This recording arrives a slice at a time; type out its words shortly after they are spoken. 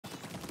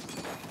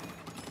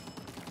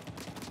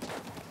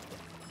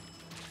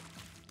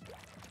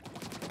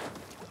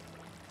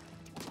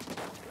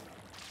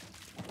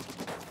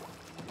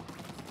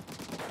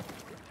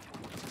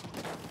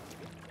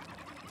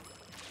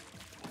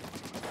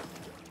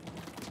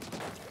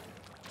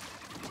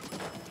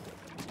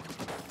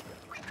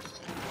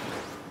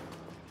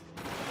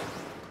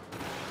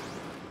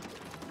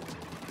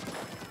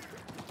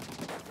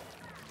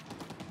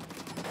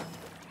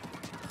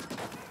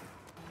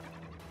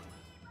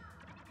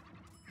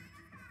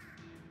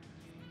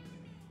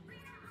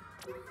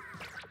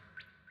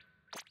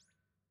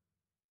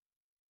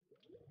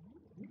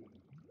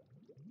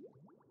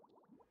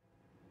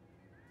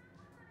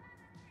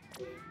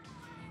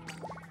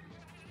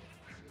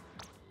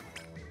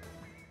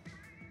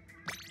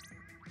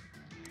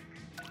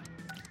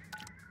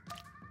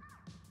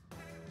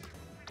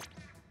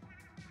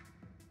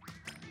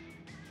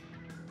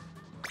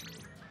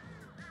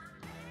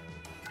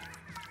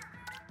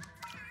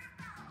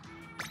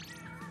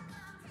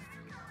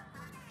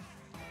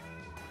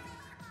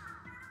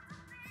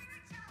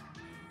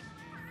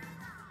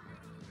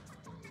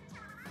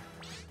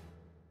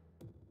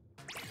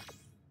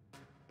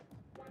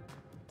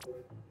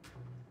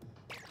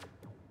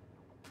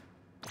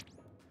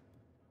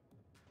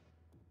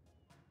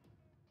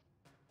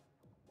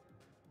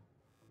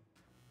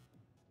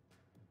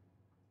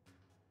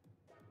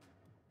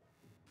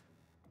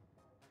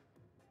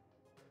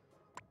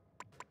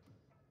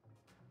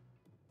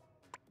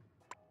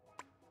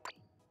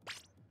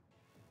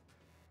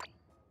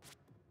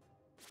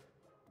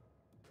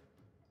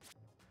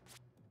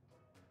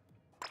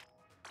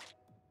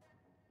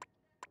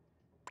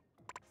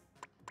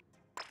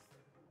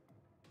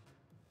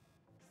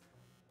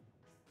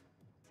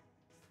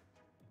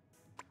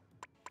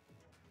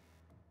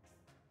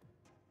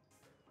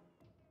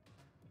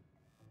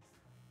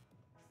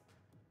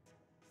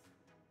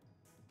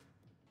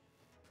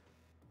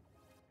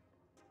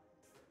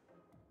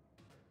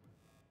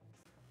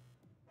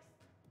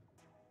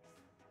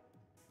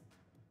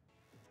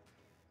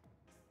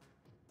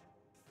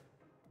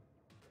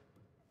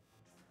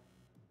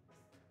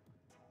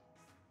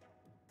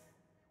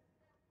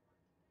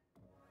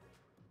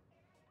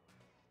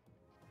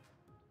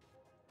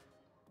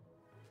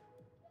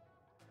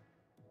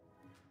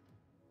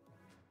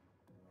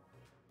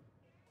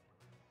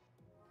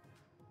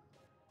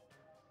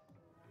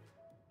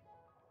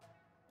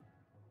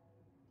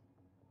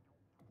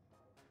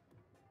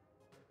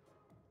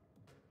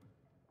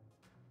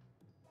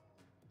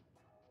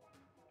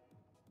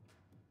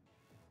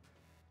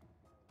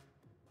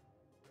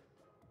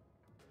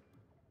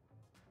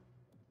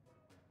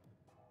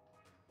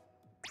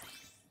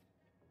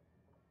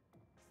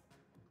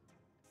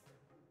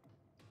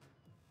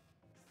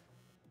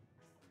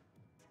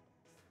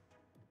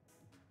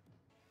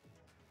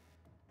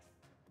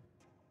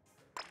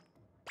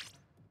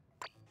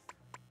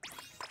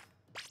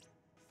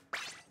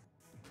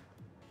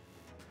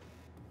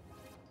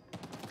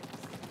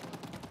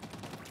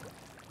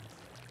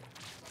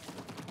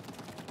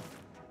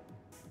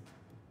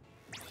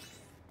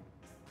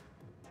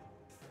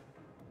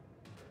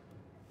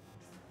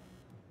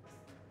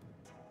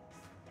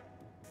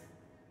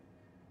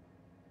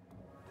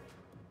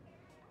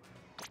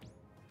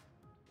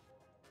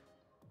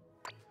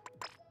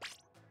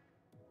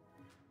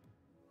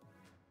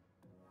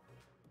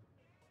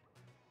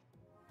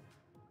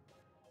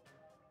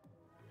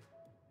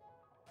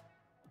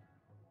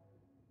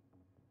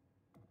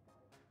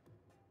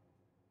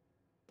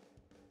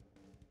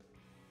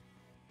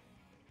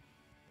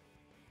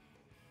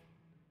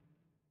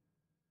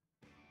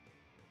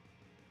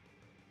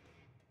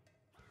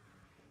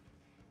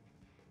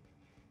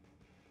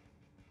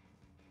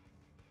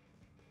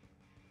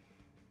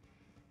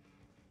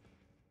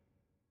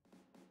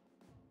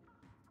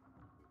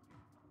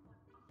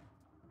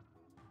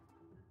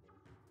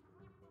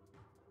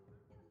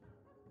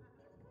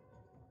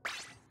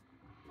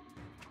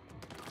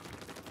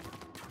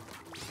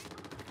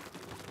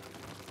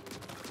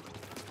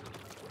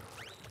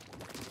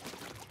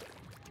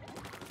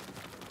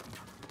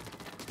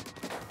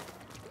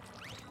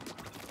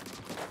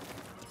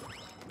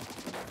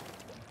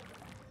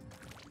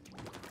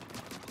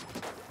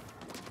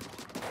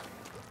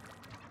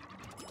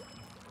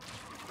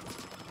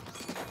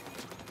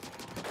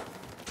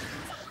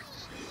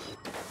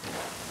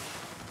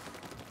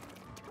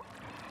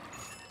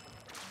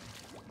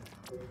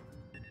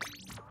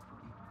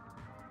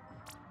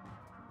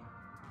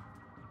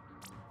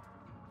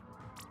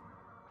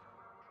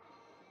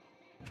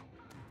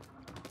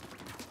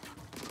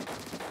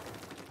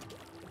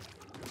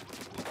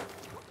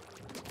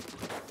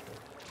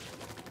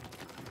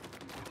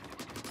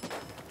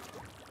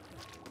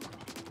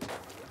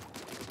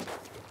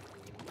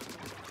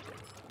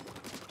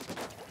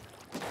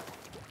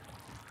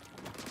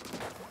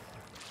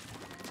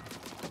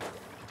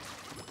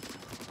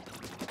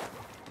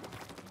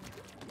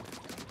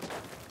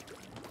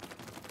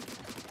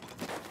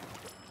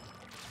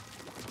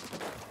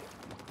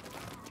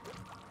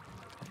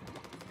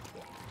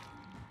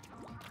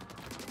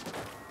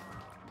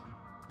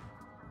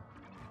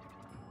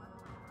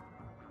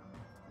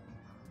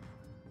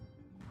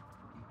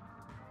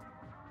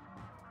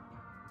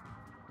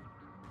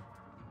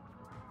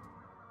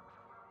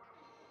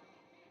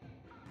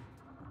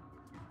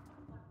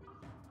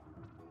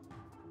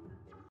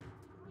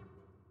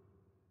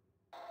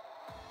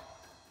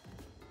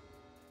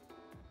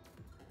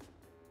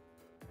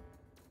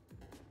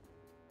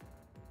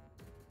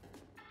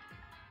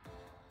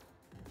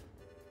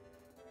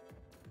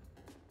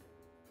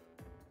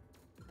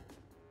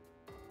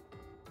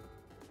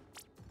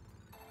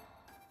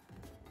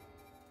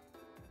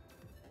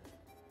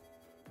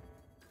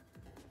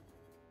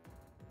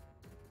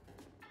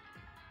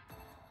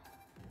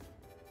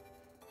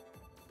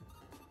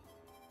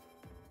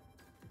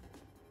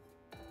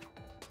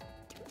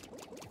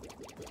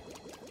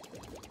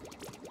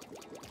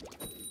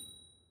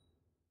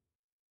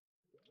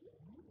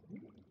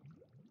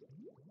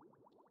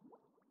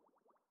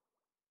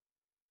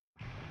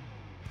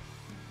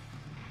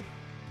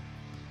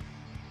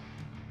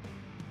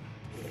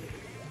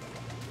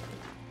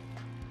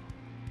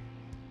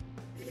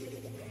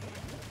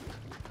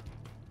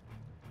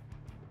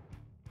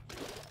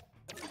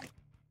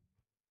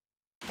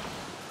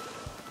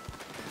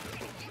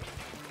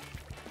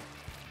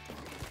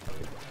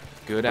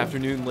Good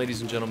afternoon, ladies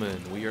and gentlemen.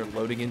 We are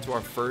loading into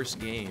our first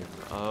game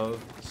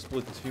of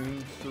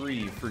Splatoon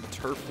 3 for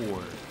Turf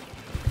War.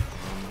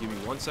 Give me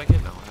 1 second,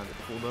 I'll have it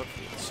pulled up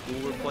for the school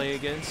we're playing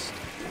against.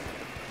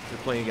 We're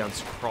playing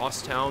against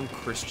Cornerstone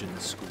Christian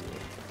School.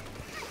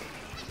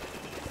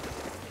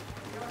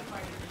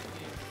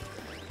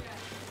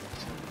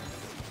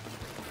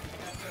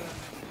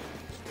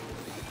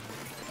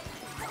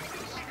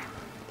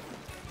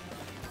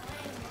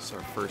 It's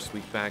our first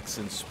week back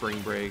since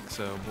spring break,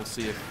 so we'll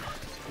see if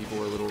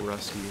people are a little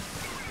rusty,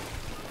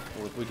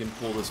 or if we can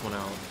pull this one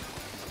out.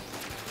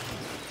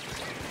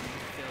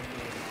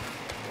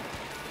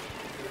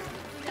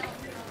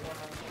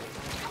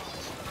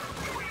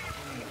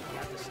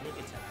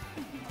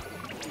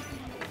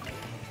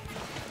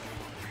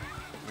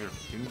 We're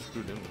getting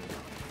screwed in with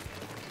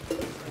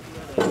it.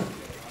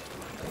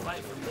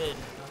 Fight for mid.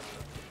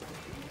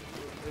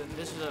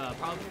 This is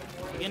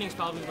beginning's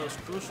probably the most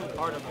crucial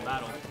part of the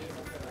battle.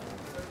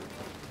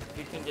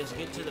 You can just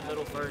get to the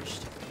middle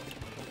first.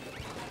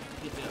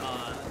 You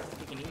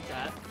can eat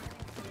that.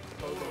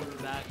 Hold on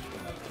the back.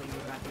 Bring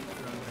it back into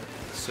your own.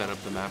 Set up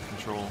the map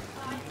control,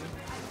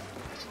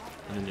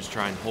 and then just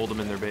try and hold them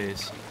in their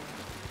base.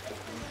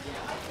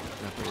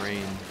 Got the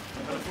rain.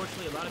 But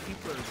unfortunately, a lot of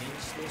people are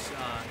against this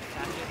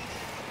tactic.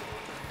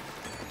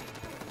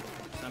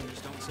 Some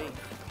just don't see.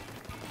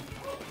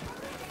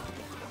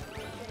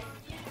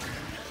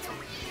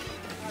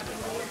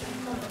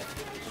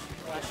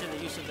 Actually,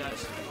 the use of that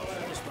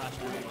splash.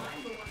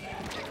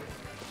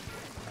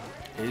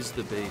 Is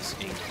the base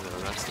inked though?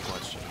 That's the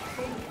question.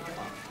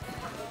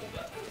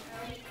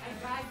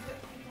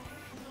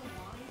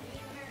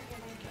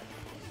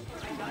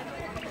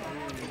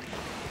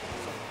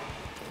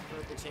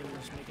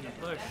 Making a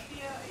push.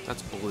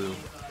 That's blue.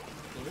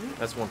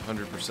 That's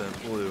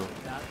 100% blue.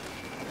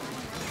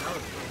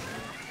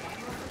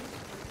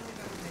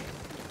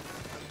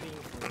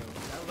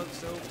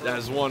 That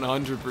is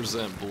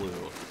 100%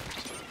 blue.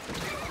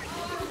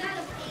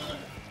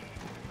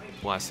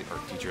 We'll ask the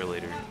art teacher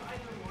later.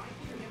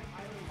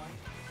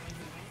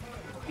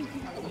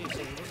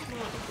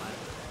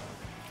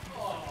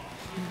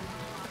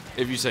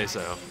 If you say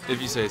so.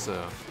 If you say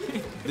so.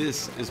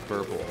 This is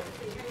purple.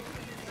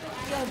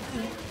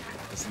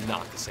 It's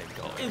not the same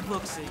color. It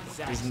looks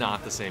exactly. It's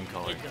not the same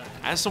color.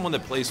 As someone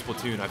that plays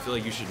Splatoon, I feel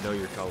like you should know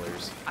your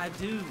colors. I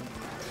do.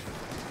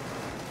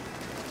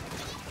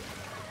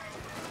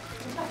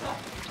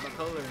 My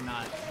color or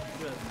not, it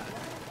doesn't matter.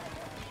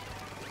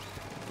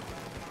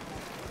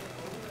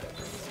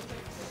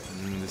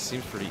 This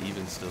seems pretty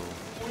even still.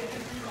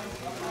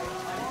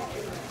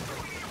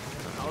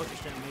 I was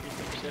just trying to maybe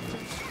make a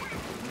difference.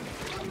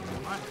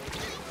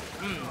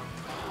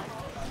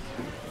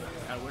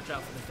 Gotta watch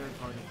out for the third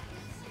party.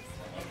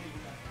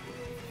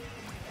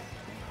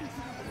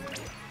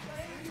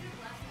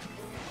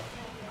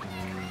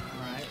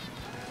 Alright.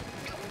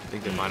 I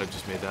think they might have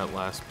just made that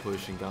last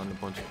push and gotten a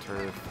bunch of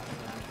turf.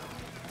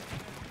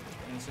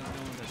 And since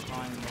no one's that's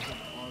fine, look at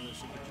all the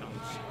super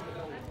chunks.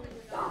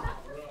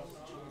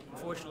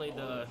 Unfortunately,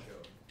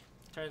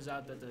 turns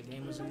out that the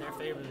game was in their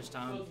favor this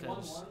time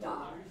because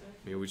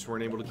Yeah, we just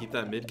weren't able to keep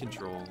that mid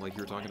control like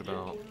you were talking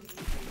about.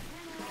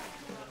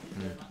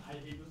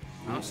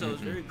 Also,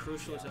 it's very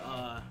crucial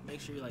to make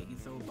sure you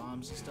throw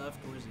bombs and stuff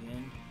towards the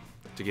end.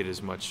 To get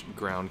as much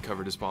ground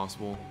covered as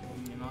possible.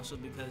 And also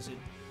because it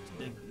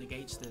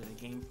negates the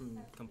game from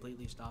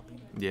completely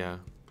stopping. Yeah.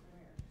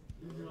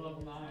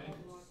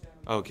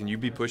 Oh, can you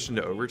be pushed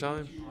into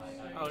overtime?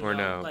 Oh, or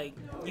no? Like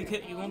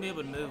you won't be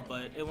able to move,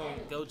 but it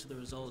won't go to the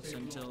results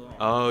until.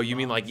 Oh, you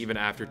mean like even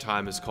after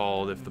time is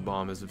called if the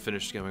bomb isn't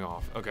finished going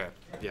off? Okay.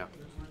 Yeah.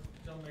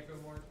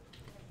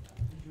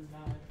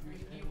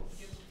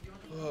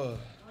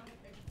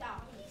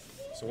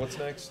 So what's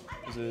next?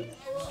 Is it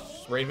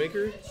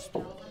Rainmaker?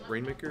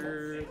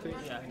 Rainmaker, I think?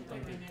 Yeah, I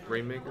think.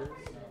 Rainmaker?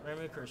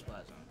 Rainmaker or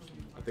Splatoon.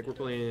 I think we're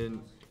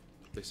playing,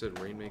 they said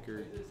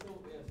Rainmaker.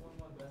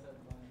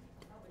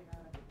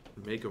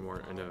 Make 'em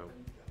more, I know.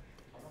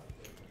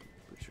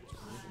 Pretty sure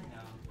it's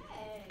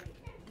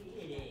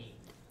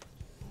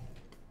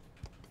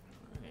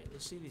Alright,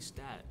 let's see these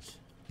stats.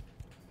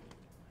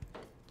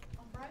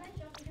 Oh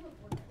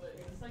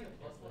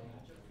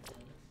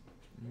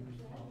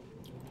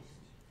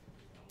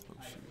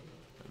shoot.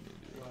 I need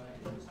to do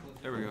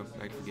that. There we go,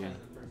 back to the game.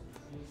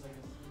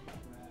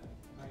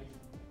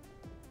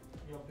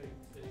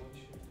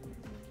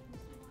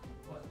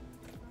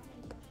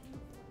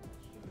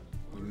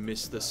 We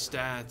missed the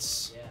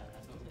stats.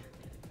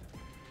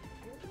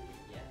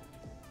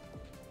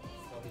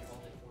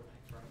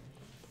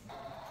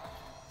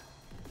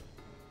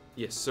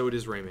 Yes, so it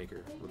is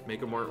Rainmaker.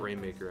 Make 'em art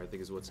Rainmaker, I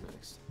think is what's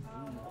next.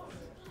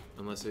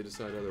 Unless they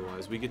decide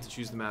otherwise. We get to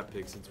choose the map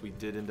pick since we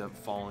did end up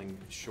falling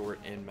short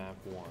in map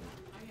 1.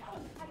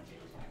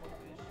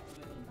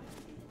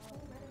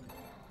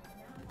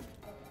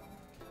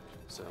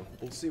 So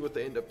we'll see what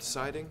they end up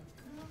deciding.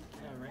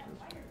 Yeah,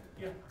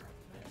 right.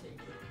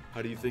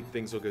 How do you think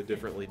things will go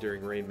differently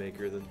during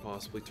Rainmaker than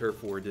possibly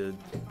Turf War did?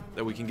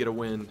 That we can get a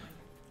win?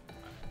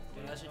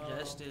 Yeah, I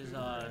suggest is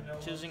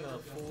choosing a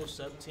full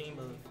sub-team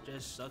of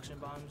just suction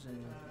bombs,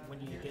 and when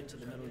you get to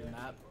the middle of the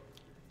map,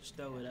 just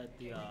throw it at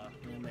the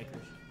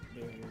Rainmaker's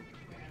barrier.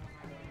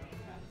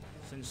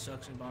 Since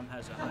suction bomb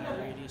has a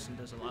higher radius and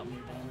does a lot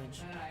more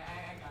damage,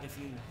 if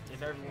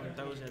everyone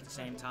throws it at the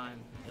same time,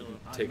 it'll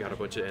take out a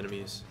bunch of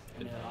enemies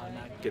and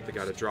get the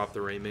guy to drop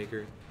the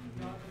Rainmaker.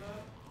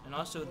 And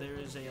also there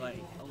is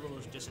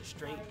just a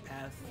straight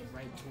path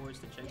right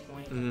towards the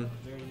checkpoint.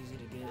 Very easy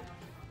to get,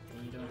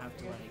 and you don't have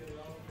to walk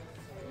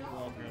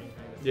or anything.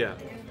 Yeah,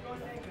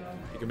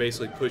 you can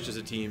basically push as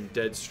a team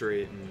dead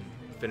straight and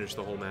finish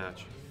the whole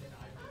match.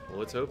 Well,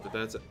 let's hope that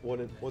that's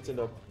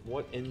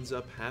what ends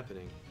up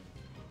happening.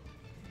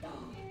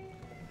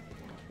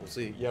 We'll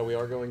see. Yeah, we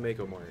are going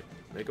Mako Mart.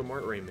 Mako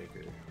Mart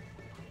Rainmaker.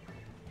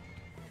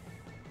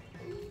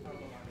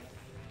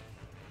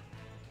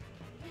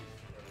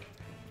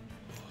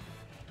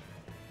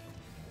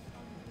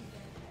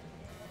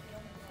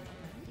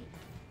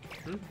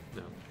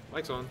 No.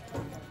 Mic's on.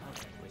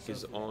 Mic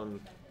is on.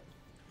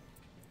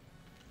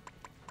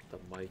 The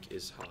mic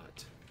is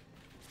hot.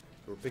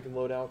 We're picking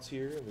loadouts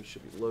here, and we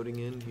should be loading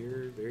in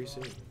here very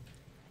soon.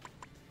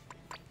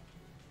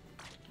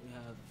 We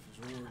have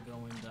Zor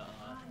going to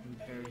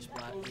Perry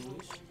Splat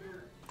Blues.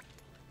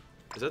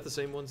 Is that the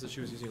same ones that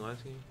she was using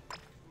last game? I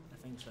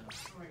think so.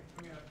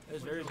 It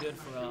was very good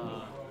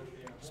for,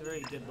 it's a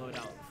very good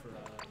loadout for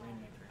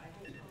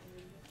Rainmaker.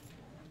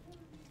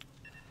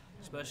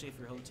 Especially if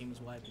your whole team is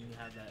wiped and you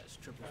have that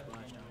triple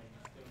splashdown.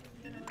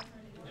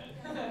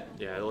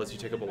 Yeah, it lets you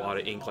take up a lot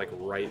of ink, like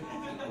right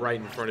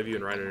in front of you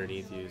and right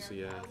underneath you. So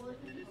yeah,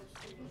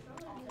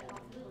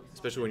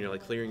 especially when you're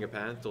like clearing a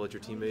path to let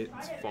your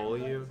teammates follow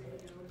you.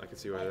 I can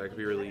see why that could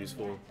be really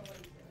useful.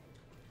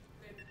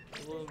 A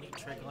little neat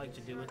trick I like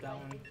to do with that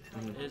one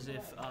is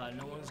if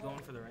no one's going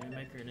for the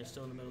Rainmaker and it's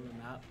still in the middle of the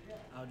map,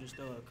 I'll just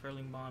throw a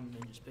curling bomb and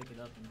then just pick it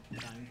up and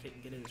try and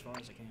get it as far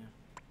as I can.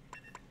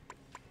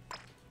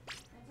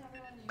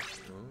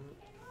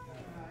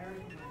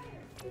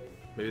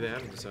 Maybe they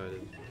haven't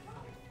decided.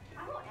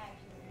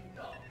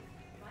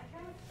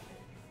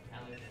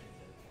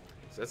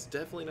 So that's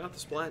definitely not the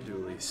Splat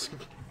Dualies.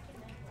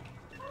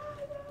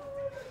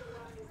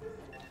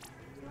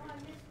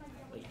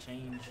 Late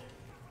change.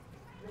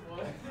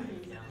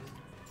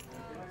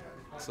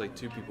 It's like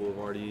two people have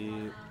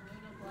already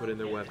put in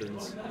their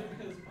weapons.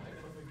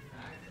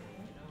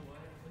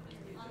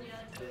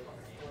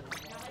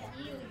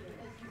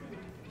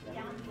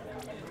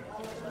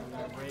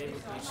 Ray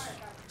with the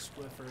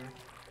Swiffer,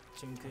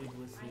 Timkid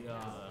with the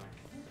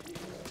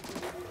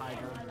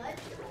Hydra.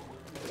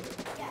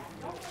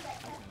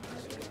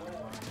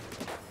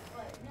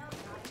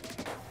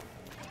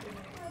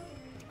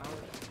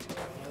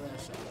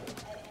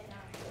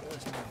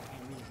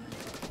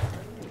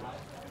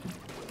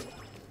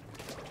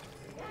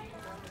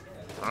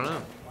 I don't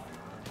know.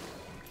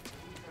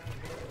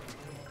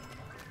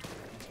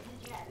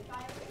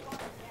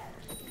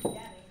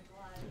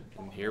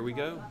 And here we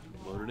go,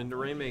 loaded into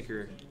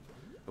Rainmaker.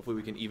 Hopefully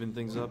we can even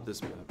things up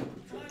this map.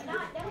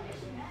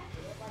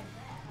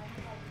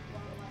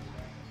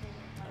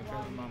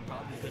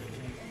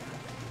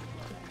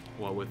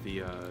 What, with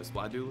the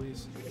Splat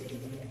Dualies?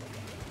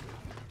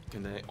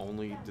 Can they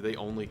only, do they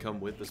only come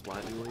with the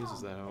Splat Dualies?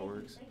 Is that how it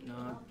works?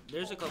 No,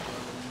 there's a couple of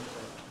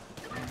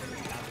them.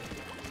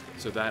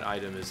 So that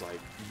item is like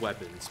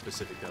weapon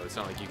specific though. It's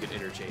not like you can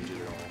interchange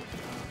it at all.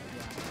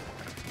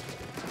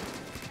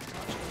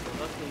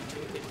 Luckily,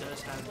 Toolkit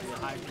does have the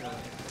Hydra.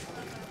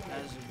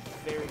 That is a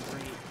very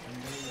great and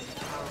very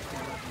powerful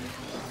weapon if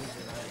you use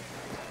it right.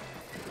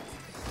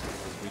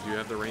 We do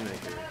have the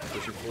Rainmaker.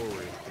 Pushing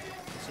forward.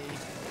 See?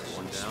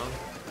 One down.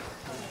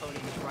 The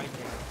podium is right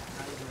there.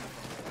 How you doing?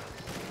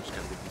 Just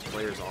gotta get these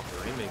players off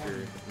the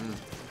Rainmaker.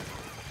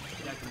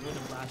 You got the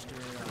Rhythm Blaster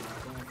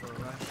going for a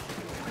rush.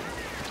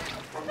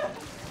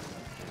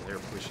 They're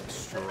pushing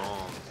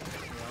strong.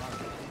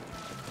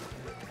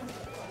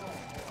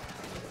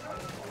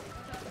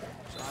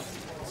 So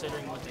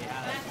considering what they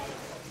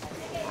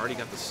have. Already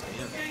got the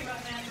stamp.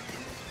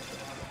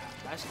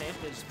 That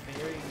stamp is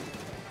very...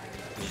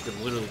 You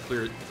can literally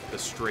clear the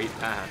straight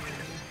path.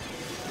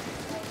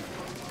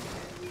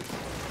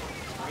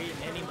 Great in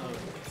any mode.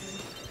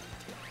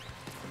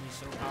 And he's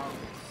so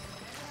powerful.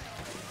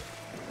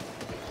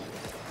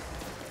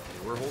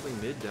 We're holding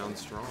mid down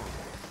strong.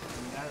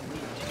 And you gotta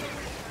lead.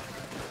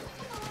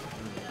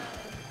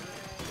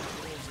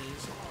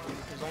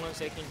 As long as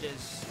they can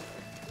just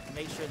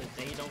make sure that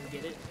they don't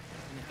get it,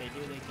 and if they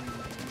do, they can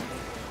make the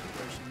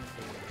person with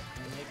the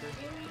Rainmaker.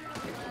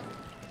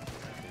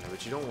 Yeah, but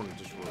you don't want to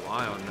just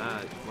rely on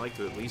that. You'd like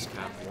to at least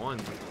cap one.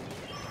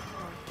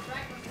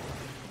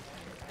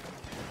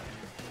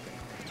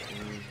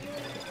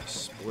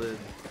 Split.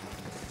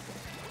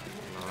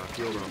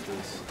 Field off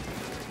this.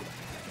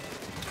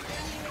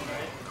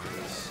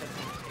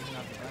 Taking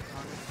out the back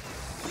corner.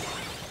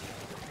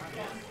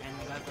 And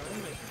we got the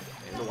Rainmaker.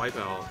 And the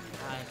wipeout.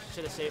 I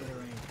should have saved the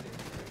ring.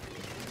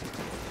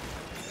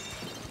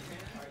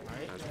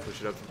 Alright. Let's push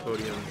it up to the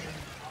podium.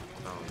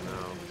 Oh no.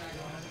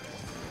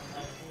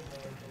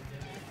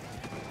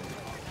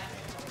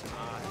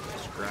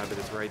 grab it.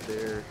 It's right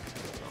there.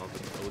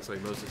 It looks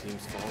like most of the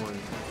team's falling.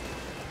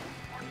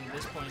 I mean, at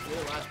this point, if you're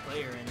the last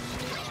player and you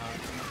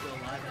feel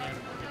alive and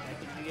haven't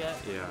protected you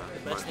yet, Yeah.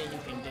 the best thing you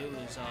can do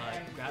is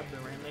grab the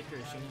Rainmaker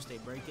as soon as they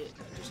break it.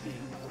 Just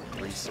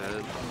Reset.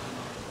 Or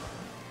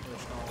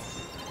stall.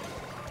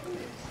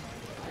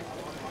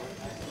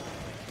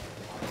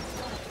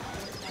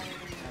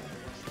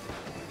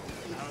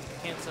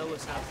 I can't tell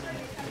what's happening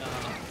with the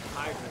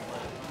Hydra,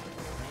 but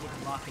I need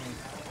to lock in.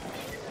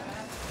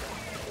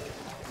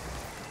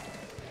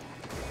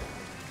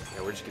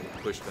 Yeah, we're just getting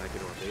pushed back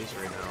into our base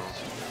right now.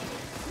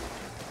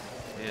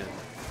 Man.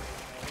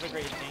 Another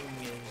great thing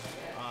is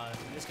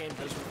this game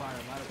does require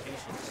a lot of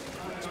patience,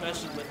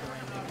 especially with the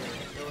Rainmaker,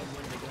 knowing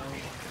when to go.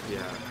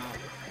 Yeah.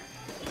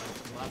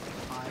 A lot of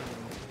hide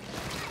and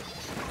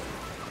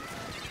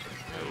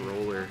That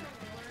roller.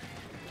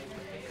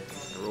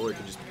 The roller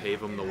can just pave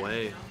them the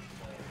way.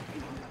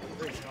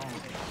 very strong.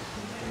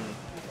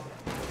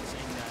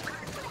 Saying that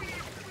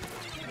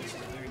this is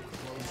a very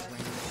close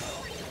range.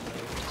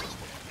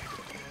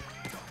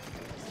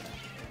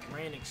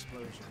 Rain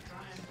explosion.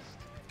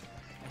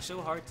 It's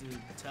so hard to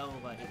tell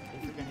like if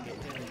you're gonna get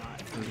hit or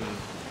not.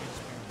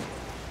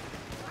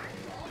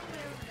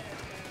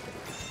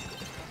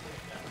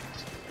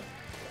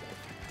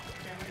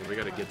 Yeah, we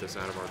gotta get this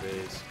out of our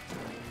base.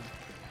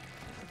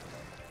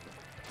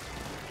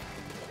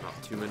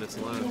 About 2 minutes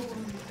left.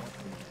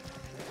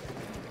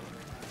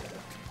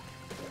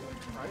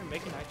 Are you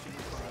making actually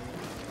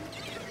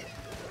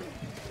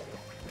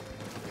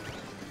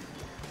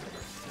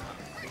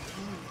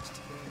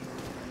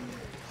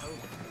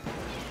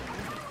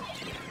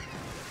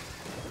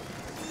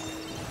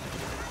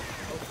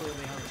hopefully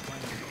they have a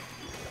plan.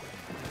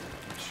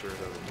 Sure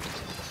though.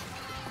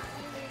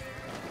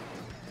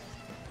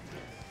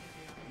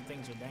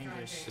 Things are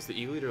dangerous. Is the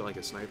E-Leader like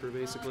a sniper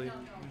basically?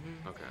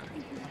 Okay.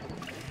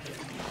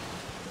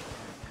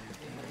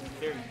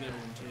 Very good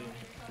one too.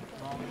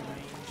 Long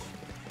range.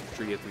 I'm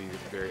sure you have to be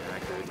very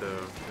accurate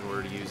though in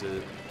order to use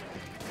it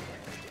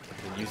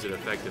and use it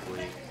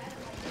effectively.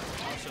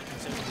 Also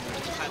considering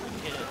the type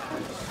of hit it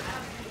has.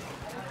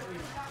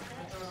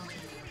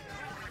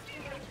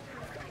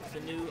 The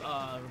new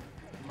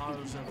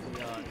models of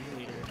the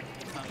E-Leader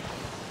decided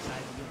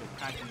to give it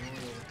Kraken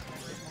Royal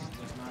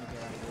was not a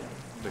good idea.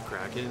 The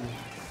Kraken?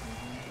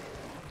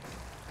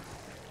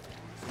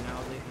 So now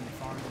they can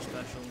farm the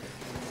special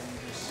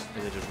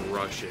And then just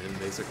rush in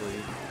basically.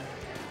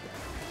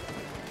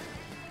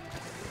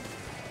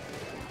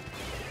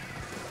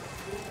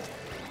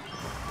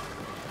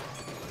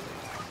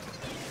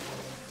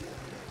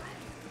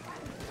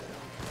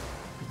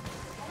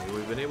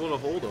 We've been able to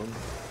hold them.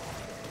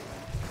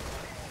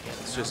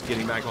 It's just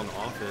getting back on the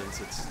offense.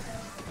 It's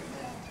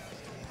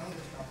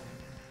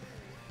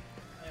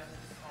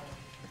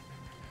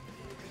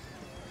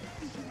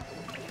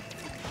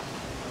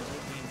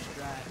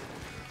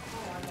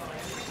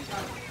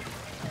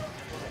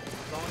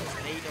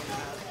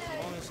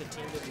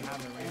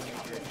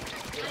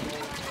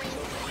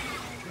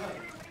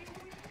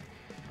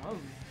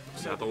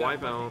got the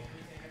wipeout.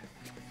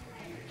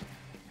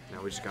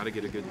 Now we just got to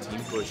get a good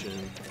team push in.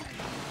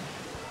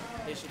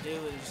 What they should do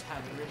is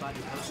have everybody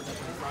posted up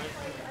in front,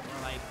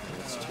 or like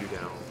It's 2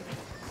 down.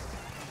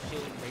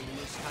 shield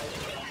radius type,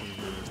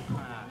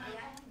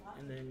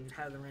 and then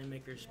have the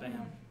Rainmaker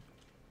spam.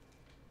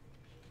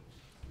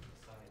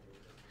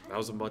 That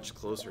was a much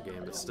closer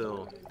game, but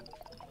still,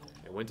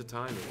 it went to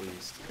time at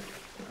least.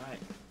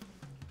 Alright.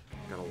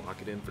 Gotta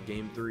lock it in for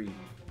game 3.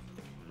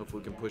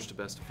 Hopefully we can push to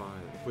best of 5.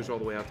 Push all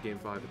the way out to game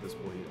 5 at this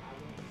point. I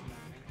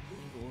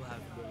think we'll have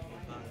to go to game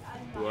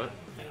 5. What?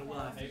 I think we'll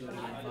have to go to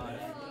game 5.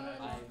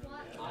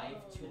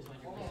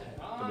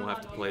 And we'll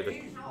have to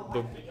play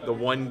the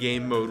one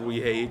game mode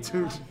we hate.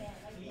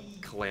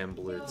 Clam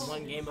Blitz. The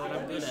one game mode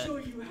I'm good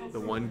at. The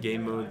one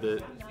game mode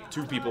that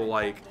 2 people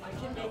like.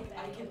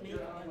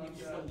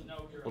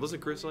 Well,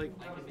 doesn't Chris like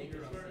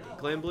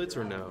Clam Blitz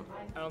or no?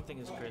 I don't think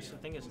it's Chris. I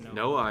think it's Noah.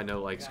 Noah I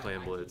know likes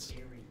Clam Blitz. So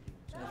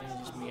I think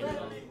it's just me and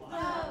Noah.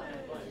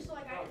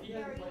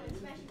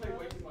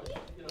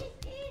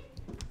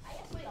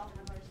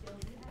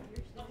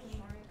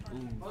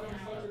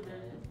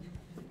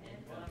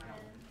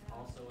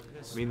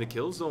 I mean, the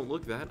kills don't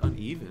look that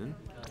uneven.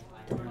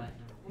 I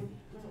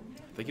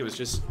think it was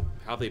just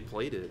how they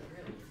played it.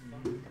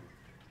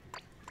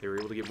 They were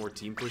able to get more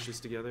team pushes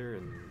together,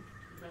 and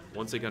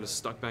once they got us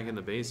stuck back in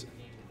the base,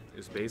 it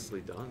was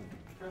basically done.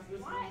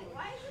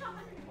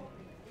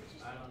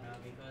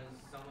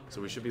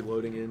 So we should be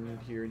loading in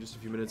here in just a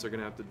few minutes. They're going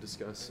to have to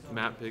discuss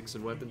map picks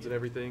and weapons and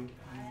everything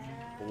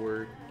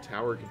for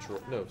tower control.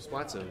 No,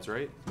 Splat Zones,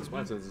 right?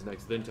 Splat Zones is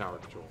next, then tower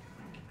control.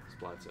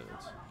 Splat Zones.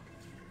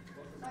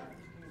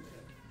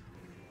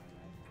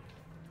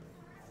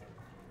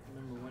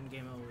 Remember one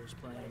game I was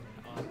playing,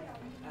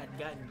 I'd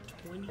gotten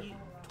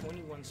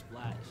 21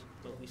 splats,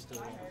 but we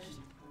still lost.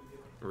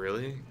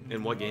 Really?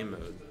 In what game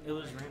mode? It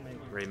was Rainmaker.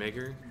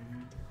 Rainmaker?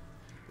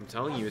 I'm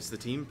telling you, it's the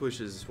team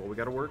pushes what we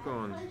got to work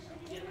on.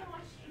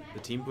 The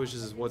team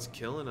pushes is what's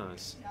killing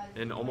us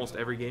in almost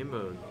every game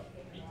mode.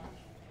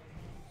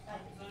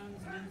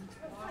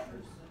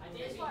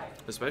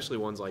 Especially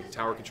ones like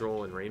Tower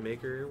Control and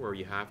Rainmaker, where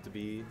you have to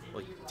be,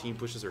 like, team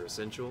pushes are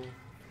essential.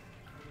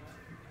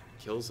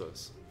 Kills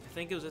us. I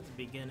think it was at the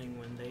beginning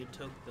when they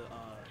took the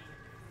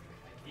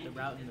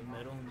route in the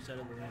middle instead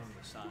of the one on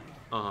the side.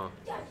 Uh-huh.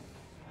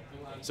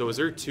 So is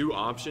there 2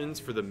 options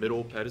for the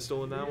middle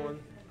pedestal in that one?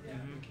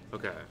 Mm-hmm.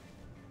 Okay.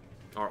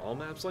 Are all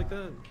maps like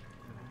that?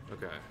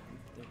 Okay. I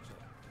think so.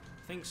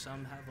 I think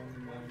some have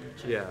only one.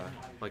 Yeah,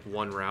 like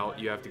one route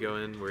you have to go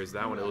in, whereas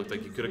that one it looked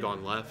like you could have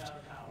gone left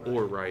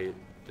or right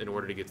in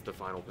order to get to the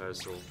final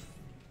pedestal.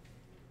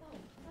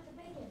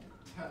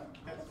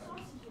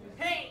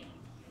 Hey!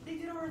 They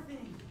did our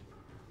thing!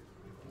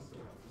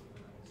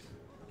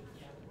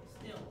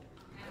 Still.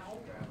 Ow.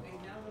 Wait,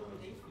 now what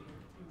would they feel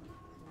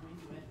when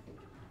we do it?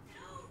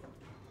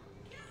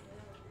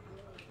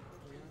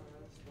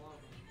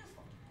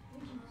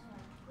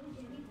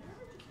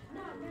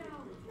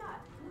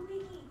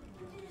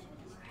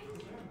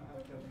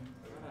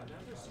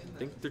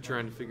 I think they're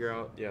trying to figure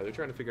out, yeah, they're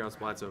trying to figure out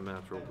Splat Zone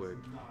maps real quick.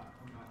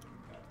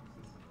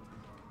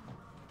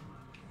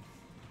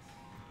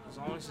 As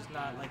long as it's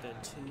not like a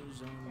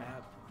 2-zone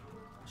map,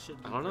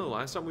 should be I don't know, good.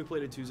 last time we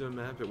played a 2-zone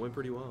map, it went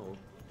pretty well.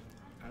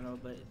 I don't know,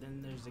 but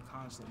then there's the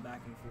constant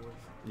back and forth.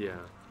 Yeah.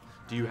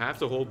 Do you have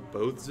to hold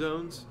both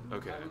zones?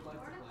 Okay.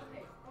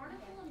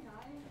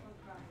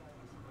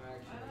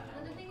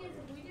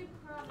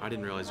 I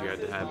didn't realize you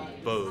had to have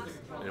both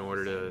in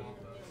order to,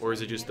 or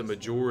is it just the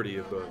majority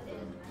of both?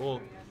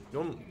 Well,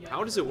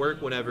 how does it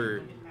work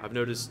whenever, I've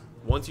noticed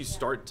once you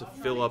start to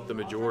fill up the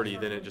majority,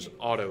 then it just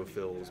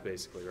auto-fills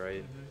basically,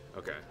 right?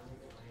 Okay.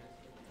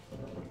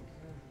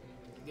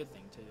 Good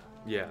thing too.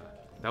 Yeah,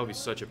 that would be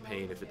such a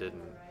pain if it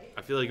didn't.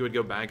 I feel like it would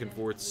go back and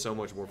forth so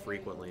much more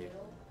frequently.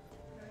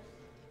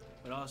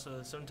 But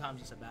also, sometimes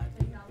it's a bad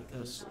thing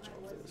because Switch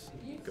off this.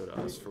 Go to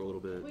us for a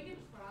little bit.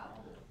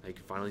 Now you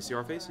can finally see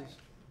our faces.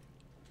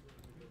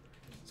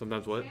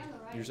 Sometimes what?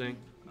 You're saying?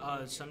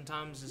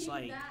 sometimes it's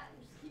like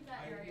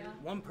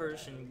one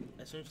person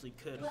essentially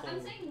could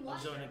hold a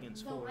zone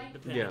against 4,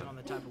 depending on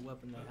the type of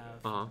weapon they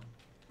have.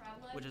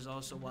 Which is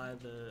also why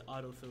the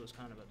autofill is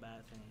kind of a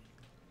bad thing.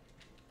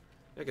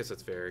 I guess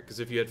that's fair, because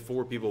if you had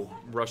 4 people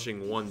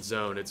rushing one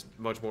zone, it's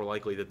much more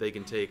likely that they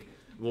can take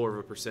more of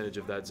a percentage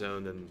of that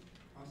zone than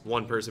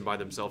one person by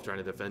themselves trying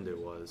to defend it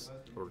was,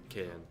 or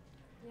can.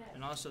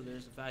 And also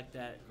there's the fact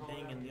that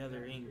being in the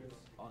other ink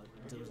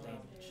deals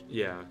damage.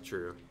 Yeah,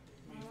 true.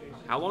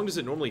 How long does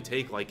it normally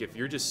take, like, if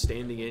you're just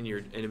standing in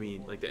your enemy,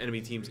 like the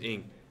enemy team's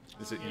ink,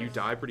 is it you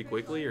die pretty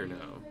quickly or no?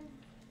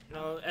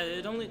 No,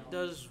 it only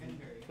does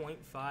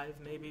 0.5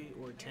 maybe,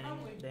 or 10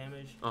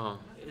 damage.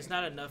 It's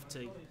not enough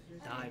to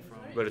die from.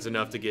 But it's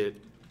enough to get,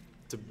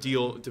 to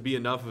be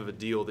enough of a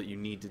deal that you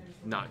need to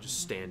not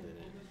just stand in it.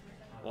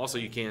 Also,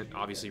 you can't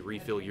obviously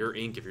refill your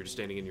ink if you're just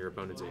standing in your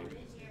opponent's ink.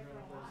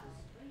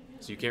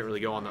 So you can't really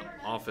go on the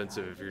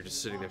offensive if you're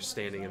just sitting there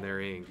standing in their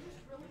ink.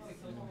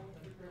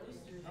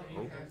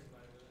 Oh.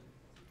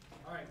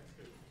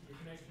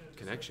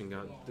 Connection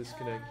got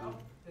disconnected.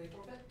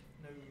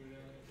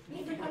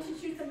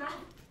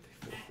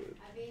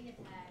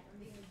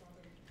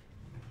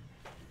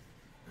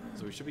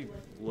 So we should be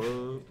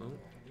low. Oh.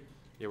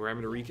 Yeah, we're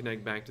having to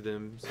reconnect back to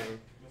them, so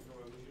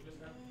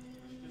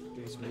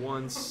give us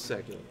 1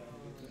 second.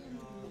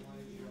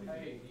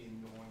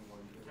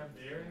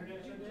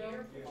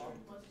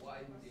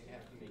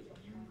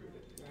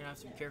 You're gonna have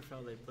to be careful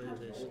how they play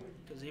this,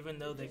 because even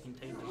though they can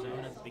take the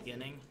zone at the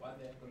beginning,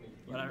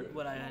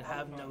 what I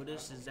have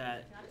noticed is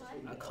that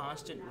a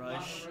constant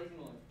rush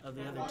of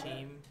the other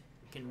team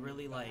can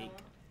really, like,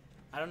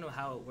 I don't know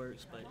how it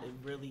works, but it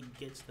really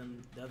gets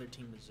the other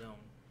team the zone.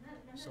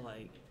 So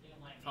like,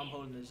 if I'm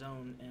holding the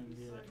zone and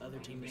the other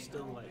team is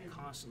still like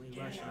constantly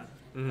rushing,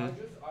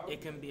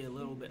 it can be a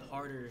little bit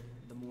harder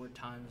the more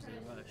times they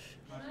rush.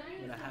 But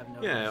I have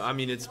noticed. Yeah, I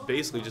mean, it's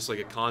basically just like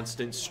a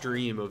constant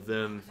stream of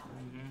them.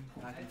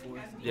 Back and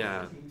forth.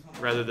 Yeah,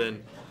 rather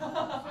than,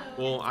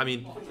 well, I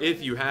mean,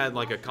 if you had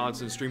like a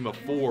constant stream of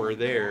 4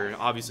 there,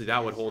 obviously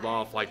that would hold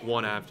off like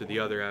one after the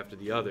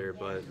other,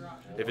 but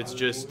if it's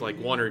just like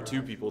 1 or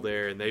 2 people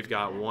there and they've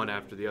got one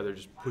after the other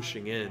just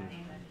pushing in,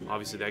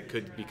 obviously that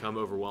could become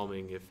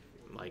overwhelming if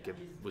like it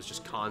was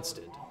just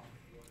constant.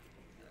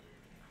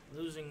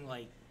 Losing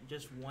like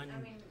just one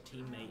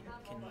teammate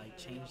can like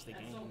change the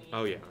game.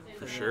 Oh yeah,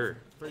 for sure.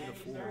 3 to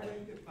 4.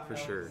 For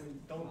sure.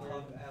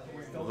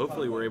 Well,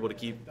 hopefully we're able to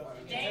keep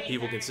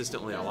people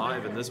consistently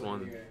alive in this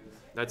one.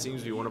 That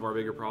seems to be one of our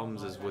bigger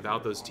problems, is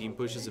without those team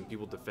pushes and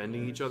people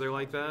defending each other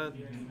like that,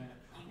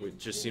 it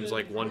just seems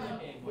like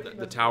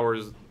the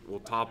towers will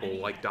topple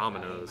like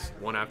dominoes,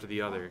 one after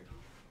the other.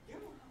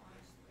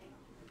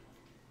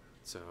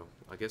 So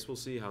I guess we'll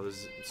see how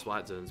this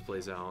Splat Zones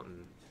plays out,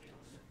 and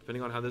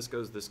depending on how this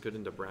goes, this could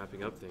end up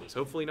wrapping up things.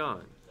 Hopefully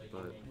not,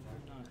 but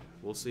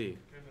we'll see.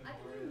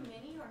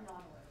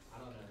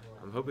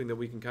 I'm hoping that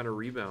we can kind of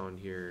rebound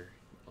here.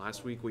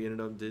 Last week we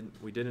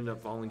did end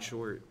up falling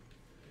short,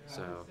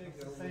 so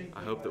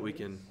I hope that we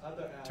can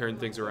turn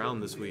things around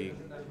this week,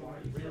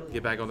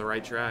 get back on the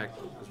right track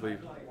as we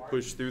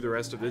push through the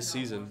rest of this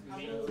season.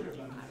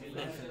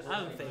 faith. I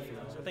have faith in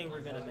us. I think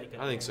we're gonna make it.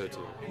 I think so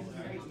too.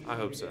 I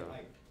hope so.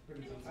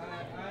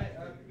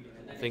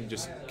 I think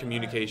just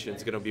communication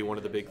is going to be one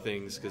of the big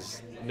things,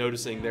 because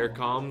noticing their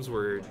comms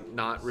were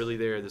not really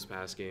there this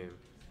past game.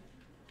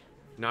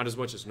 Not as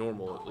much as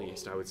normal, at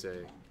least, I would say.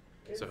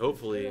 So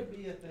hopefully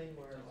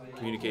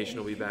communication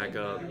will be back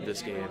up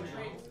this game.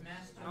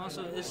 And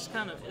also,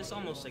 it's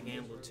almost a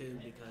gamble too,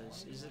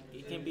 because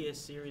it can be a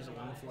series of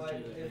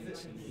unfortunate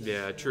events.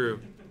 Yeah, true.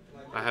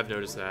 I have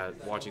noticed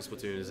that watching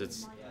Splatoon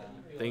is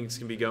things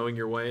can be going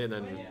your way, and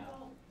then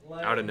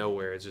out of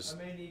nowhere it's just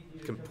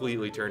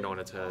completely turned on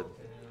its head.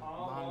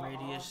 Bomb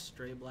radius,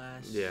 stray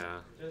blast. Yeah.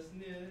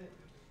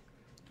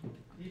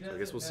 So I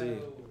guess we'll see.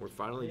 We're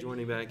finally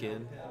joining back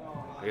in.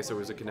 I guess there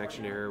was a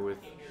connection error with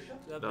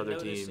So I've the been other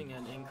noticing team.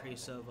 an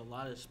increase of a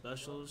lot of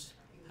specials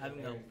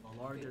having a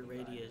larger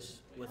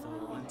radius with a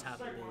one-tap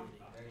ability.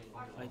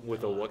 Like,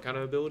 With a what kind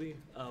of ability?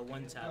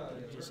 One tap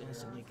that just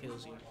instantly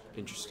kills you.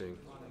 Interesting.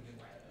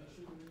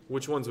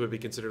 Which ones would be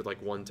considered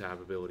like one-tap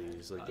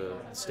abilities? Like the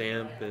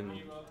Stamp and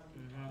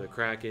the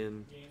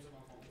Kraken?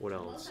 What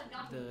else?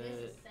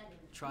 The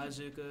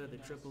Trizuka, the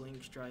Triple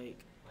Ink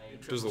Strike.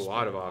 The There's a Triple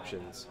lot of Strike.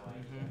 options.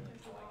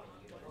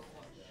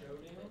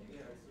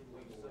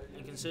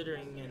 And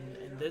considering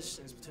in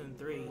Splatoon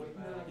 3,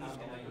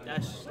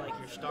 that's like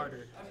your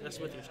starter. That's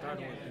what your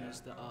starter weapon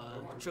is, the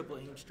Triple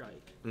Ink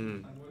Strike.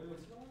 Mm.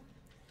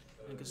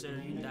 And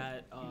considering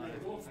that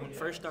when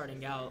first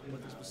starting out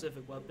with a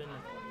specific weapon,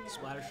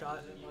 Splatter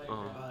Shot,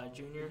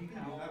 Junior,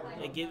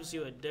 it gives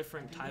you a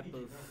different type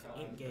of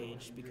ink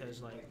gauge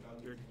because like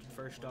you're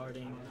first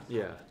starting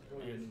Yeah.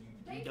 and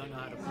you don't know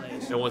how to play.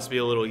 It So, wants to be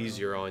a little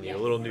easier on you, a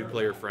little new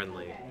player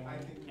friendly.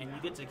 and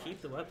you get to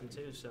keep the weapon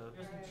too, so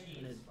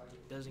and it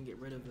doesn't get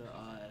rid of the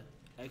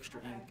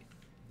extra ink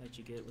that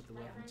you get with the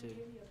weapon too.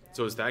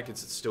 So is that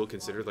still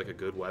considered like a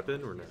good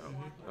weapon or no?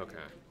 Okay.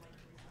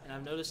 And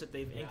I've noticed that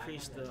they've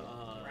increased the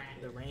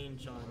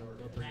range on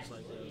weapons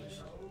like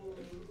those.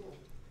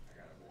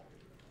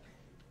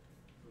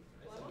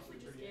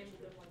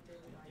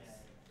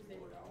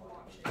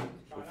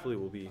 Hopefully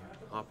we'll be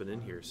hopping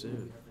in here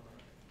soon.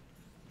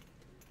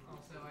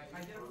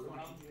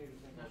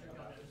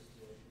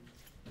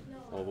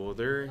 While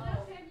they're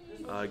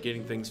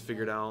getting things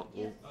figured out,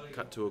 we'll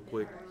cut to a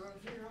quick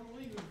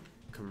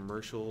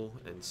commercial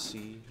and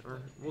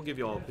we'll give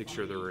you all a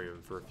picture of the room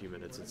for a few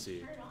minutes and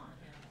see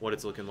what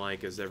it's looking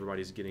like as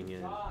everybody's getting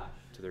in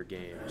to their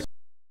games.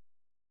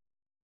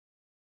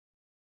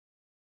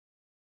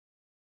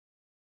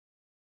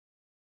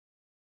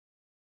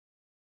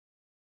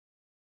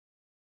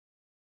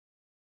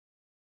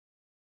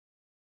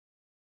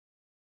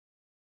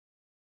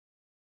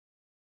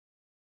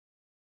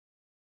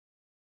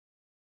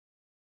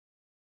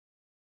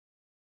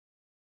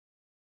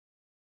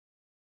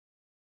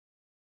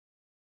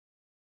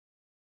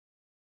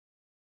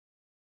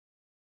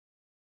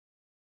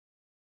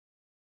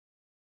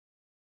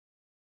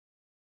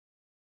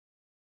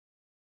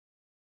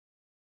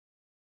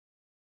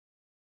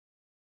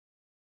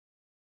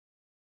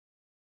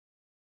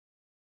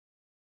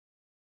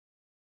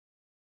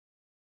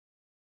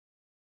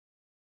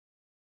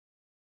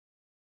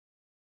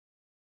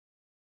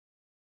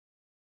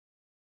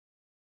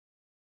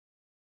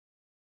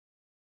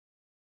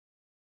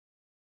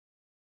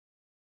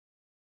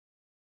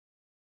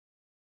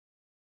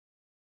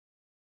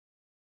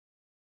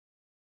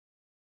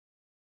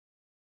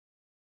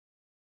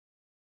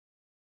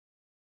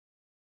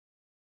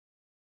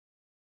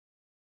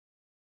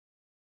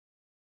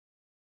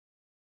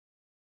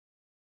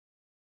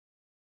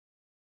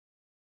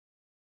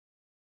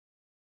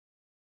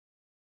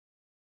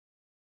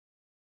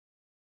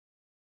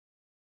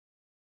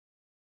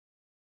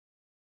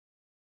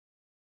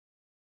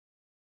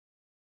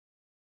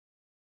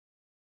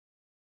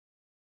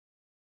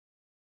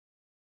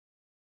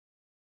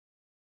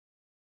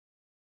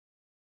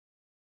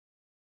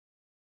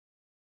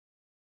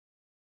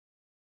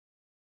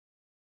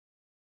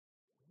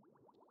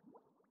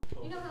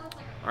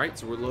 Alright,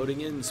 so we're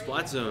loading in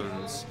Splat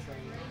Zones.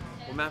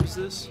 What map is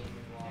this?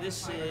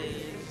 This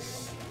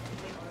is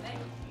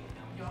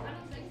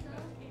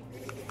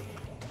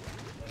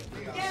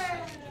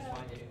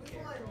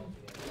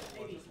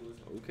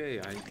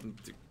Okay,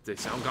 they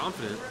sound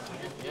confident.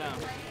 yeah.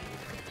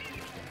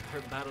 Her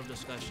battle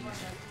discussions.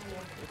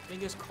 I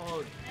think it's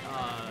called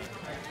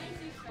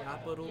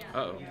Capital.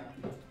 Uh-oh.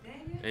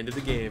 End of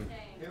the game.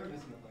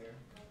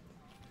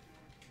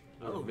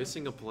 Oh,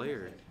 missing a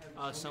player.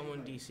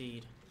 Someone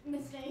DC'd.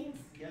 Mistakes.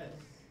 Yes.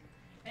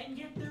 And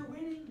yet they're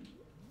winning.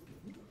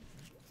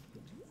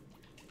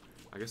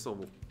 I guess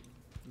they'll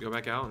go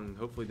back out and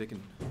hopefully they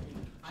can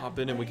hop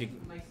in and we can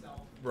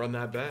run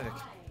that back.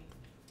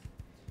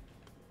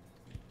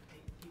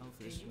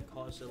 Hopefully this can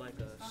cause it like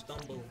a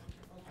stumble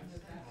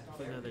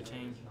for the other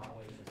team.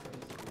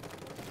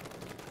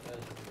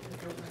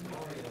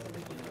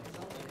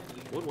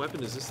 What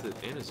weapon is this that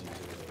Anna's using?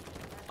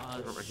 I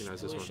don't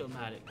recognize this one.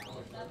 Splishomatic.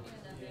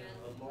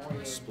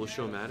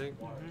 Splishomatic?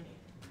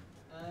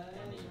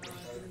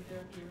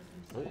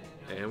 Oh,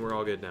 and we're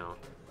all good now.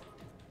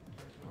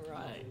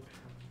 Alright.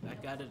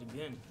 Back at it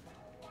again.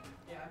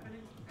 Yeah, I've been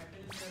in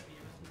therapy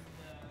ever since the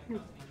custody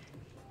change.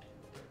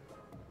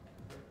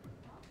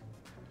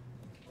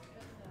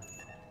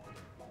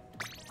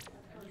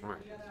 Alright.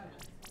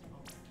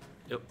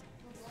 Yep.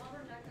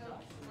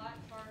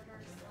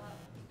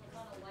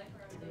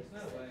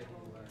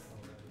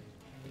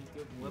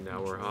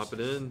 Now we're hopping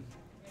in.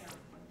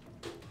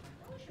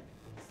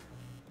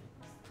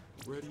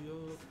 Ready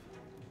up.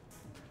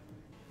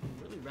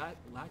 Really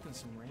lacking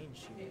some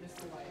range here.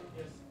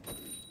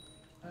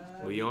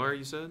 We are,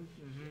 you said?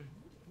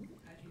 Mm-hmm.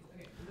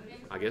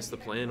 I guess the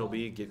plan will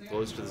be get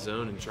close to the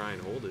zone and try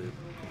and hold it.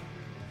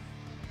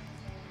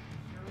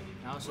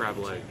 Crab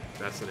leg,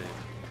 that's the name.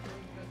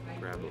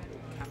 Crab leg.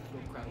 Capital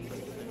crab leg.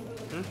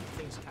 Hmm? I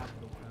think it's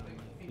capital crab leg.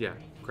 Yeah,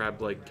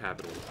 crab leg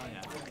capital. Oh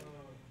yeah.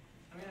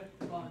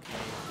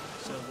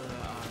 So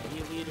the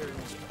E-leader and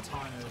his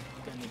katana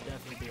are gonna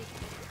definitely be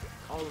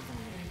all of them.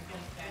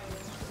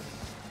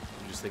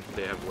 You just think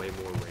they have way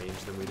more range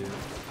than we do? A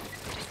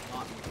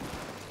lot more.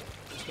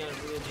 It's gonna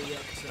really be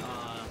up to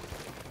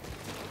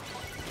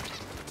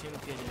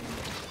Timkid and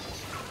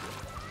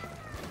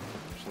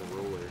There's the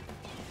roller.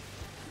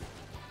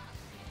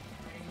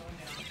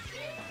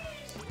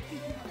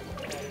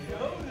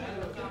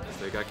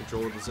 They got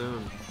control of the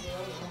zone.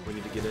 We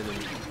need to get in and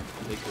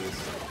take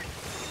this.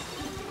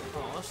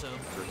 oh, also,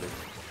 Perfect.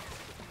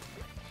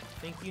 I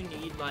think you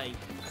need like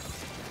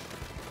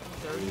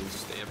 30,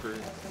 Stamper.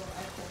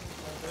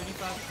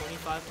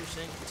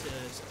 35-25% to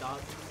stop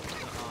the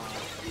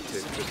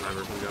Take the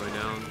timer from going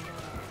down.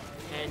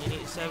 and you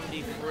need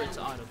 70 for its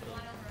autofill.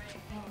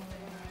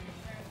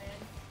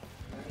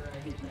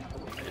 And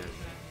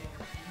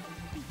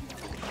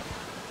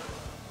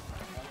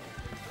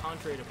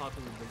Contrary to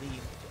popular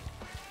belief,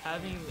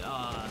 having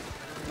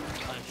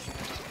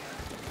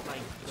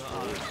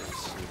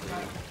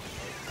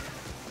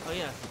oh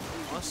yeah,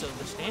 also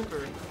the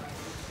stamper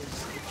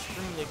is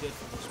extremely good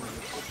for this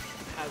move.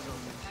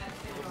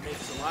 It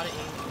makes a lot of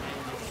ink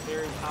and it's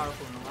very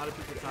powerful and a lot of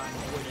people try and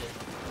avoid it.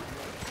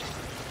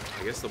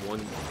 I guess the one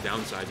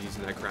downside to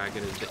using that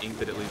Kraken is the ink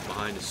that it leaves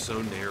behind is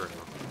so narrow.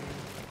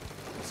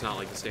 It's not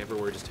like the Stamper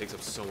where it just takes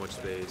up so much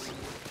space.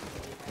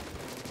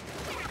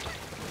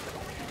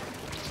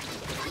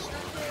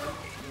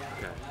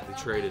 Okay, we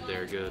traded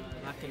there, good.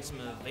 Lacking some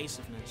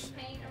evasiveness.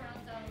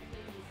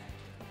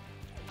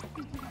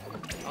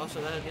 Also,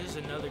 that is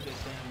another good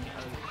thing,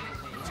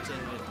 is to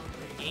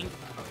ink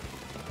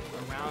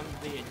around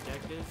the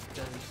objective,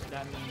 because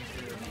that means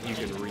You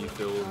can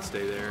refill and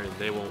stay there, and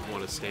they won't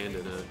want to stand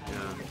in it.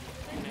 Yeah.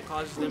 and it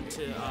causes them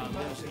to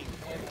lose ink.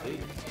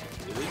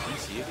 Did they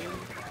DC again?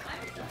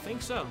 I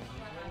think so.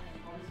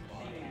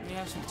 They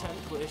have some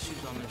technical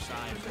issues on their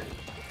side. But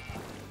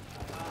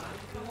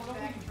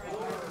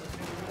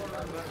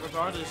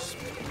regardless,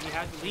 we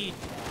had the lead.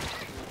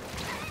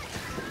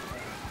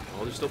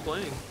 Oh, they're still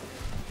playing.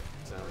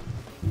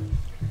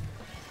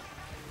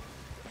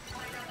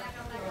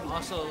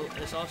 Also,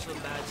 it's also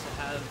bad to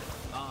have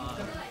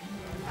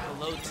a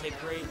low tick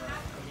rate.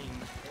 I mean,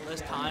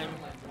 less time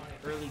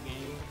early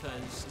game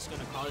because it's going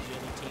to cause the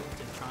other team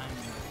to try and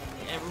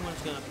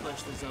everyone's going to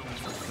push the zone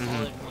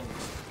all at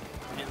once.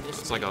 And this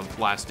It's like a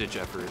last-ditch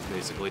effort,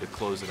 basically, to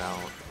close it out.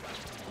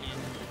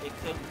 and it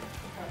could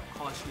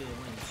cost you the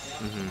win.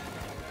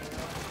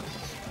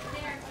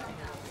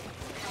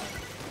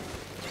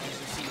 As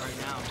you see right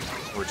now.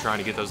 We're trying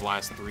to get those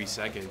last 3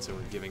 seconds, and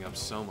we're giving up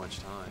so much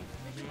time.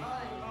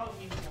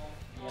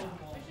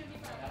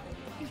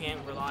 You can't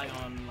rely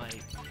on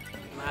like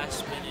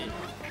last minute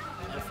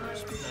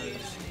efforts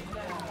because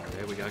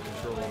Okay, we got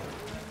control.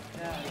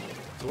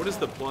 So what is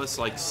the plus,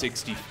 like,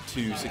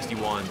 62,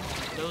 61?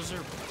 those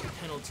are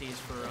penalties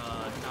for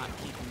not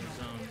keeping the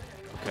zone.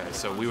 Okay,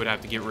 so we would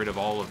have to get rid of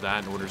all of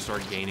that in order to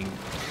start gaining,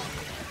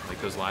 like,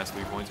 those last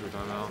 3 points we were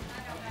talking about.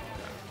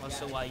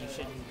 Also, why you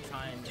shouldn't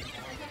try and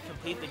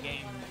complete the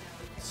game.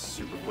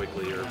 Super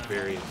quickly, or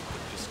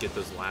just get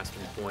those last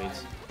 3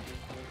 points.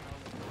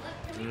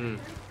 I mean,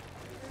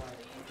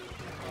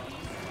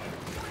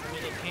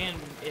 it can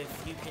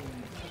if you can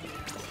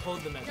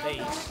hold them at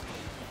base,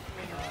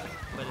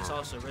 but it's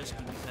also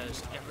risky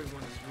because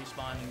everyone is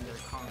respawning there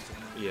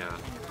constantly. Yeah.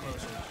 And you're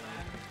closer.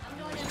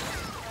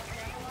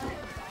 So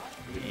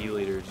The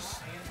E-leader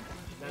just...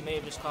 that may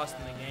have just cost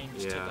them the game.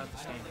 Just took Yeah. out the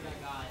stamper.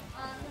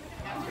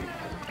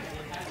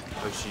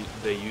 Oh,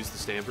 they used the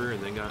Stamper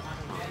and then got...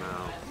 Oh,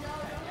 no.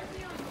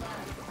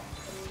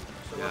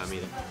 Yeah, I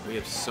mean, we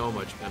have so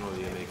much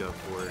penalty to make up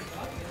for it.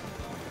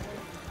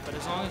 But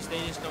as long as they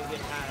just don't get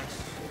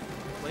past.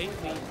 Wait,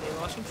 they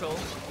lost control.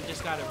 We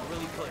just gotta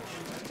really push.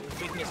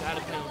 If we can get out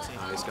of penalty.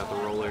 He's got the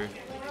roller.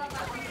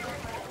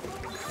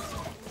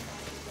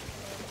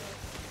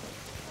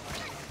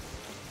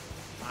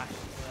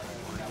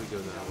 Why did we go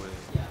that way?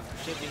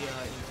 Should be into the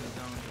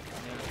zone.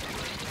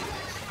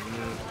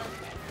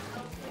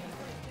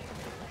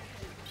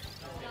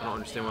 I don't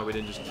understand why we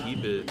didn't just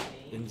keep it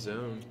in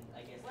zone.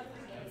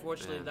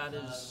 Unfortunately,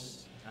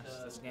 that's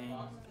game.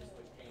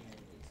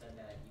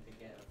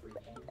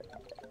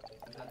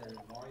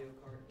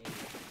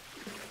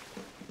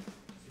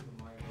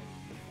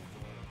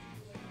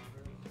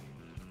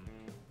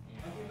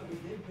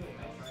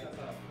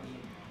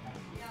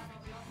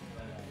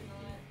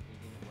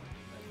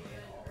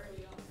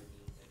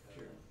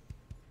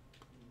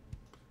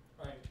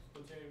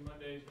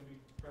 day is gonna be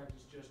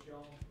practice just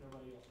y'all,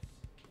 nobody else.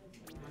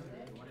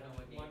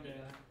 Monday.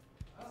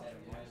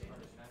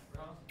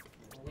 Huh?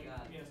 A week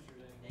from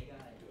yesterday.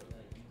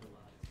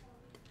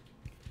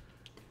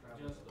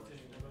 Just the two,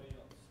 nobody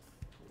else.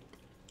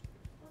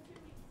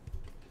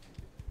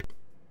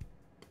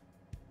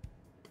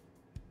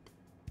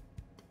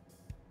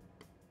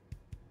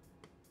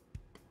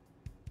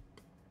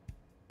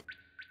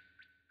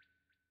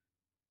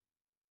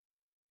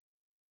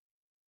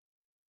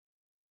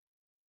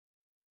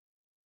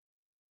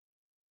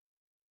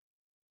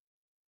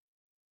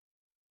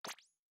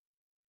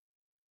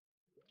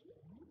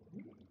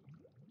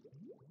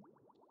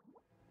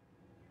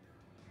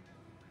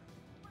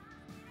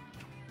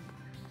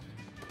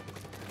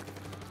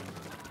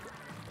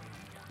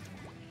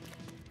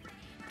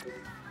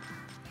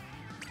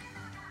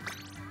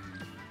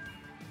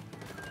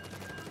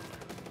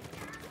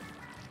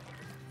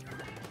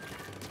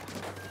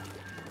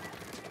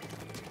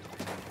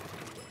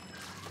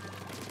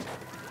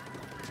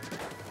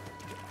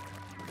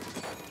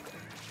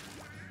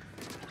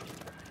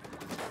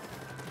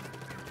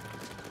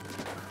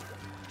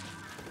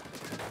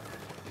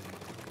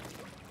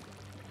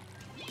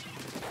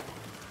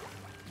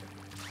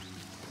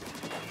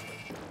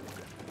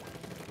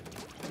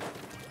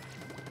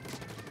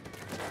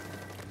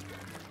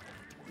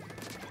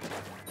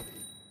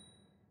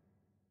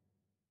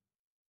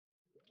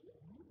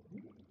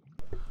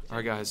 All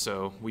right, guys,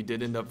 so we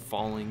did end up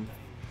falling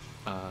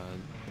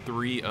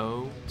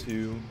 3-0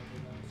 to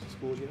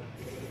school again?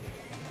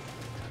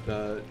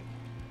 The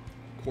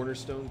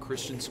Cornerstone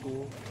Christian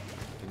School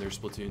and their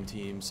Splatoon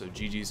team, so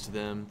GG's to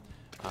them.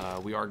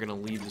 We are going to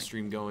leave the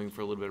stream going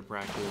for a little bit of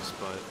practice,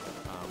 but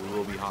we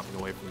will be hopping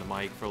away from the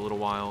mic for a little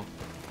while.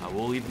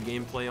 We'll leave the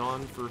gameplay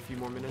on for a few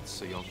more minutes,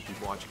 so y'all can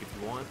keep watching if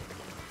you want.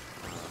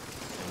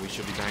 And we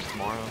should be back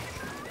tomorrow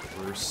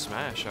for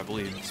Smash, I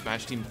believe.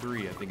 Smash Team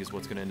 3, I think, is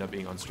what's going to end up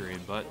being on stream,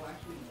 but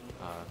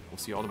we'll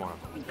see y'all tomorrow.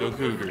 Go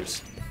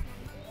Cougars!